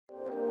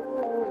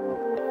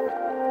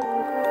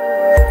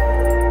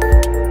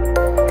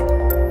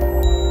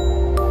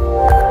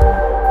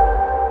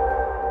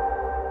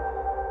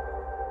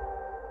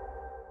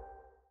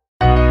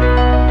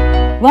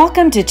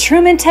Welcome to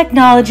Trumen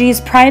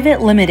Technologies Private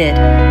Limited.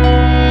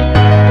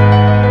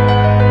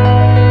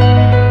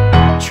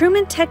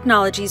 Trumen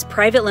Technologies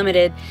Private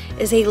Limited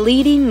is a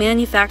leading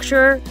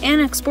manufacturer and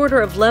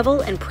exporter of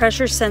level and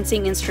pressure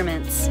sensing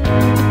instruments.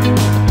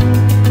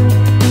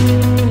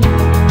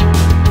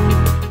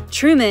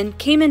 Trumen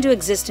came into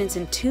existence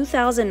in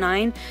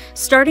 2009,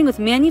 starting with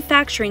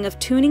manufacturing of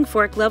tuning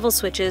fork level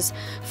switches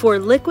for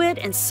liquid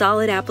and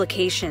solid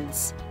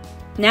applications.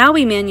 Now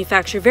we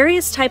manufacture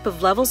various types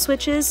of level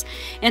switches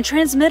and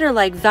transmitter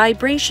like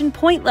vibration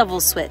point level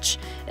switch,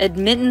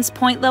 admittance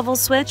point level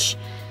switch,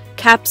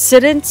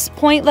 capacitance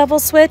point level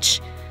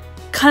switch,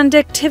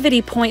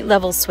 conductivity point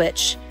level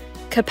switch,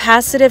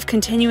 capacitive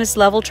continuous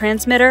level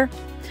transmitter,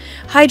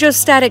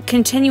 hydrostatic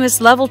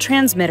continuous level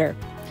transmitter,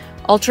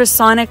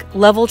 ultrasonic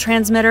level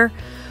transmitter,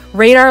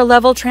 radar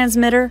level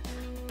transmitter,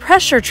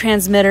 pressure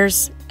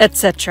transmitters,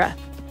 etc.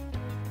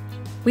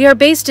 We are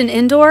based in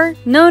Indore,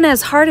 known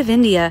as Heart of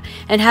India,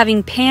 and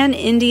having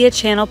pan-India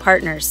channel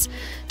partners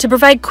to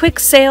provide quick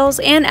sales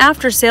and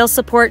after-sales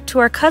support to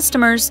our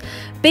customers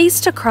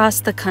based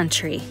across the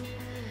country.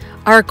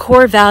 Our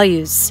core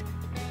values: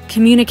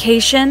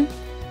 communication,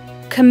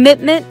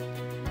 commitment,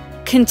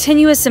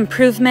 continuous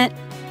improvement,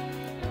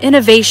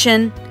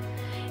 innovation,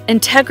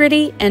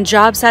 integrity, and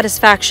job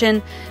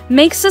satisfaction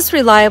makes us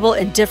reliable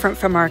and different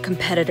from our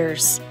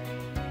competitors.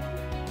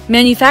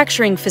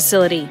 Manufacturing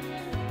facility: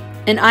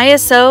 an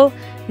ISO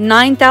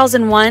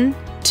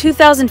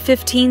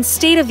 9001-2015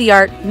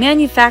 state-of-the-art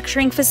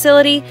manufacturing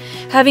facility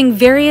having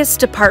various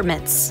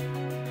departments.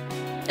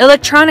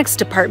 Electronics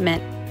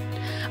department,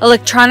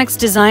 electronics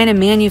design and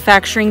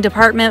manufacturing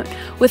department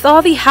with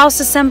all the house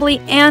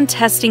assembly and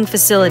testing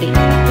facility.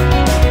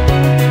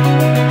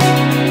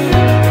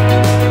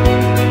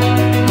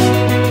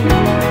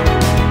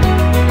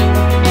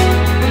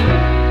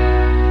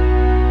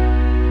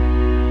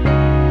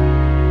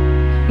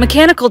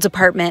 Mechanical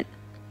department,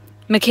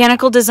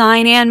 mechanical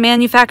design and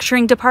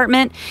manufacturing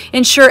department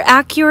ensure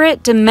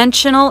accurate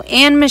dimensional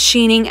and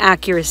machining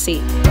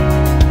accuracy.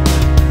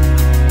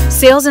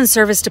 Sales and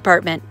service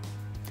department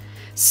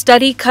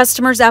study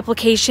customers'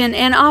 application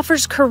and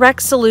offers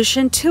correct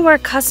solution to our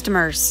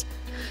customers.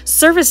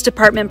 Service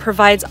department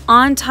provides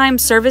on-time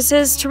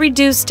services to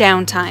reduce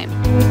downtime.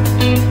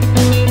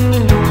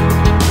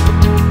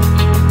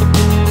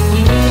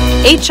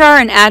 HR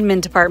and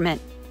admin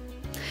department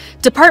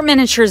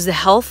ensures the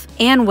health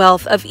and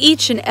wealth of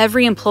each and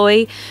every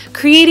employee,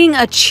 creating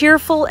a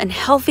cheerful and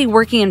healthy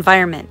working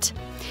environment.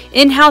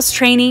 In-house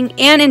training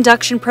and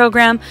induction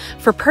program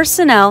for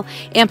personnel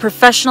and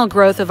professional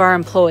growth of our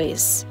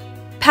employees.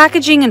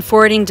 Packaging and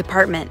forwarding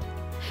department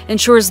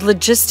ensures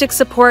logistic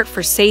support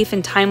for safe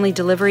and timely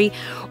delivery,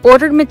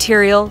 ordered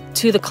material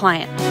to the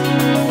client.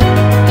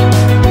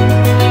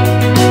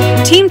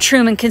 Team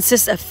Trumen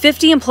consists of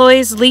 50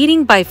 employees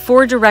leading by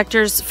 4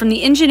 directors from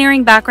the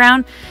engineering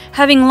background,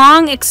 having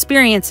long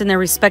experience in their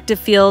respective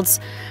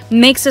fields,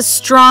 makes us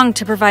strong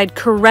to provide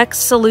correct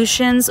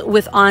solutions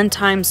with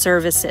on-time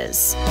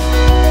services.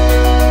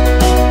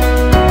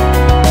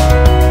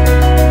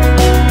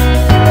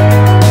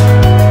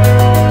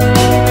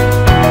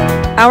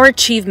 Our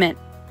achievement: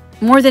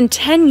 more than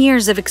 10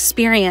 years of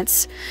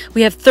experience.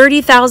 We have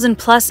 30,000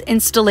 plus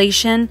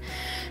installation,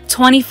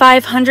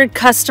 2,500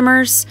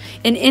 customers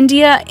in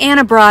India and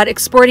abroad,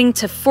 exporting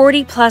to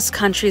 40 plus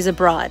countries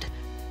abroad.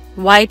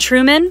 Why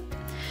Trumen?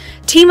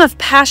 Team of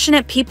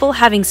passionate people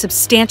having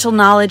substantial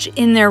knowledge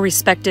in their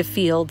respective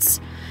fields.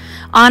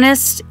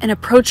 Honest and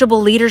approachable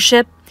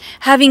leadership,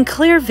 having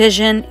clear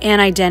vision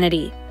and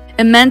identity.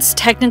 Immense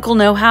technical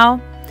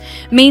know-how.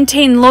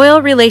 Maintain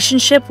loyal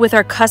relationship with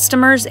our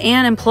customers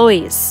and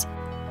employees.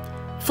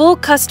 Full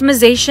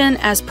customization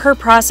as per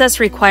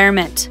process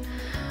requirement.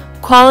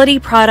 Quality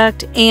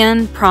product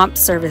and prompt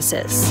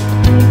services.